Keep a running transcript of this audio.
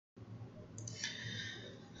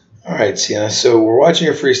All right, Sienna. So we're watching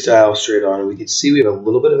your freestyle straight on, and we can see we have a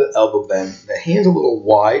little bit of an elbow bend. The hand's a little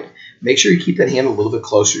wide. Make sure you keep that hand a little bit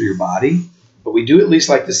closer to your body. But we do at least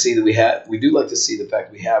like to see that we do like to see the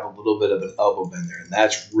fact we have a little bit of an elbow bend there, and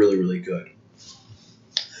that's really, really good.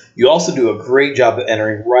 You also do a great job of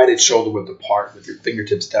entering right at shoulder width apart with your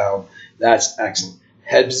fingertips down. That's excellent.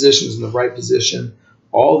 Head position is in the right position.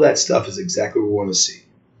 All that stuff is exactly what we want to see.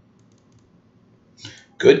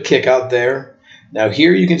 Good kick out there. Now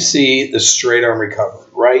here you can see the straight arm recovery,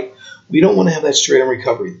 right? We don't want to have that straight arm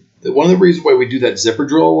recovery. One of the reasons why we do that zipper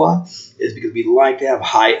drill a lot is because we like to have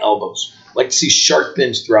high elbows. We like to see shark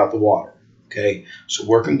fins throughout the water, okay? So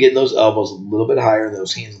work on getting those elbows a little bit higher and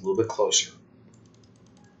those hands a little bit closer.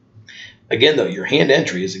 Again, though, your hand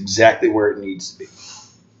entry is exactly where it needs to be.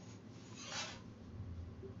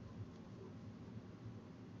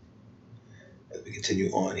 As we continue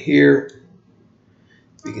on here,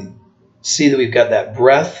 we can see that we've got that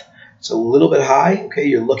breath. It's a little bit high. Okay,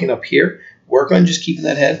 you're looking up here. Work on just keeping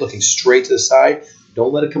that head looking straight to the side.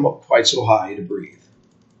 Don't let it come up quite so high to breathe.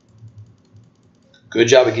 Good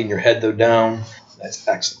job of getting your head, though, down. That's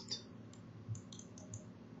excellent.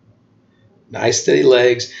 Nice steady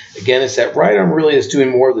legs. Again, it's that right arm really is doing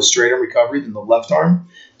more of the straight arm recovery than the left arm.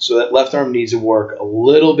 So that left arm needs to work a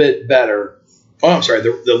little bit better. Oh, I'm sorry.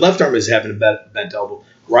 The left arm is having a bent elbow.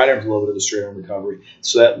 Right arm's a little bit of the straight arm recovery.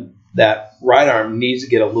 So that right arm needs to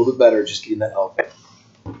get a little bit better just getting that elbow.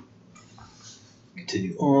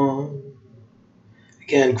 Continue on.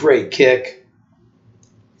 Again, great kick.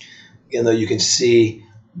 Again, though, you can see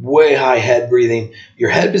way high head breathing. Your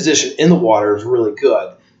head position in the water is really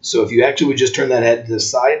good. So if you actually would just turn that head to the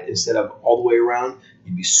side instead of all the way around,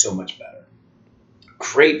 you'd be so much better.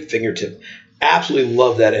 Great fingertip. Absolutely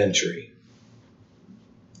love that entry.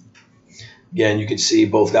 Again, you can see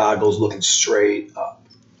both goggles looking straight up.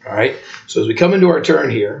 All right. So as we come into our turn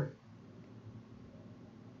here,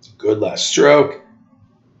 good last stroke.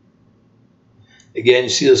 Again, you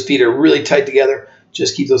see those feet are really tight together.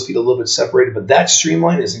 Just keep those feet a little bit separated. But that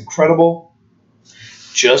streamline is incredible.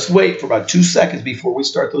 Just wait for about 2 seconds before we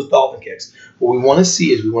start those dolphin kicks. What we want to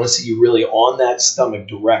see is we want to see you really on that stomach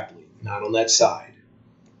directly, not on that side.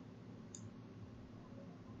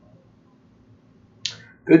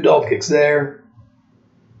 Good dolphin kicks there.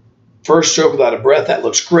 First stroke without a breath. That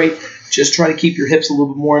looks great. Just try to keep your hips a little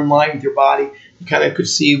bit more in line with your body. You kind of could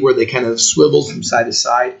see where they kind of swivel from side to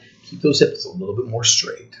side. Keep those hips a little bit more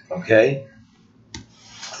straight, okay?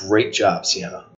 Great job, Sienna.